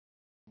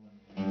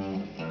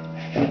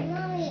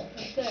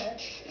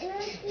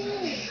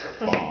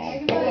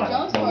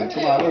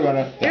we're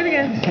gonna. Do it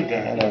again. Go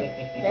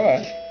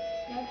ahead.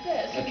 Like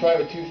this. So try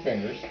with 2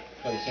 fingers.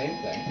 Try the same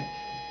thing.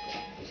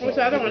 What's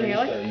the other one,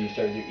 Haley? You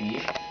start with your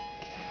E.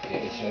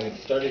 Okay, so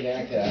start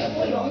again.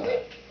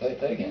 Play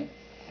again.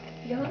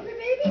 You hungry,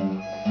 baby?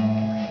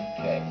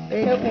 Okay. There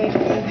you go, Paige.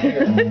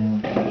 Here. Put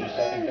your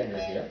second finger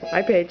here.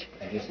 Hi, Paige.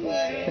 And just go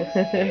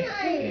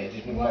and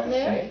just move up the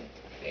same.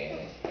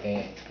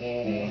 And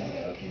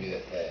it'll give you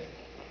that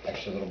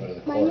extra little bit of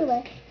the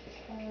chord.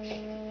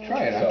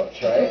 Try it So out.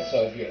 try it. So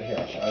if you're here,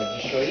 I'll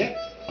just show you.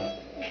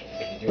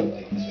 If you do it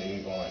like this, so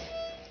you go on.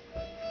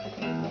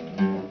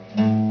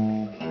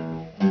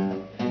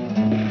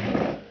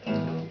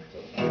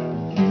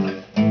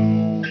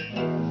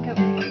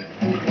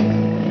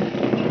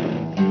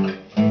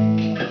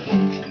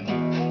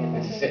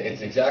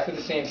 It's exactly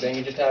the same thing.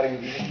 You're just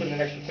putting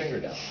an extra finger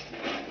down.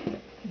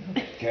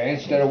 Okay,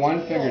 instead of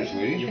 1 finger,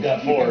 sweetie. You've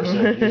got 4, so.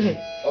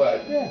 Oh,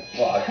 Yeah.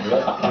 well, I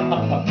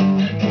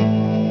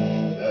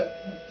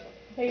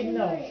Hey,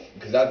 no.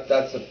 because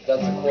that's a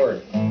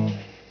chord,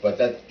 but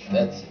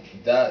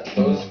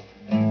those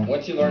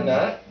once you learn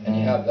that and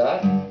you have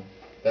that,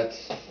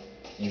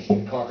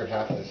 you've conquered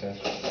half of this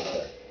instrument right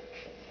there.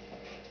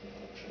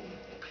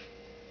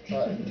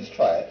 Try it. Just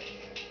try it.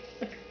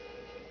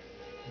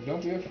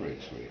 Don't be afraid,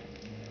 sweetie.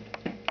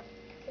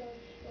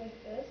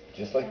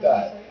 Just like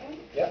that.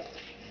 Yep.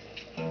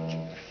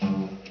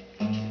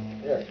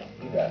 There you go.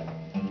 You got it.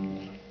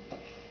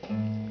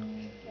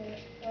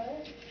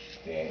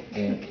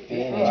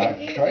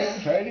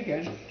 Relax. Try it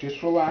again.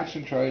 Just relax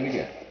and try it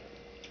again.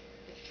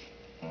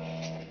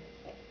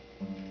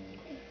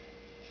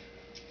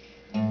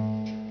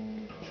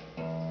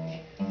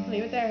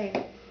 Leave it there.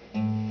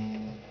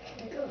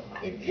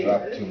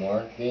 Drop 2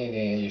 more.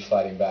 You're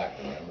sliding back,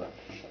 remember?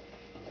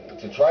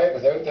 To try it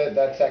without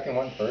that second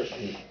one first.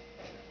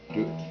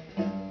 Do.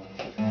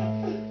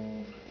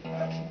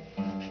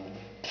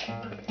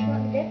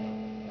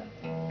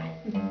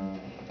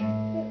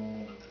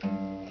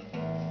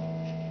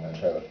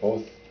 Try with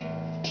both.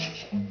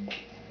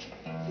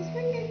 This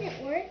one doesn't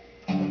work.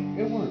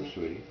 It works,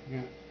 sweetie.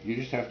 Yeah. You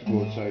just have to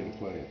go outside and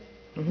play it.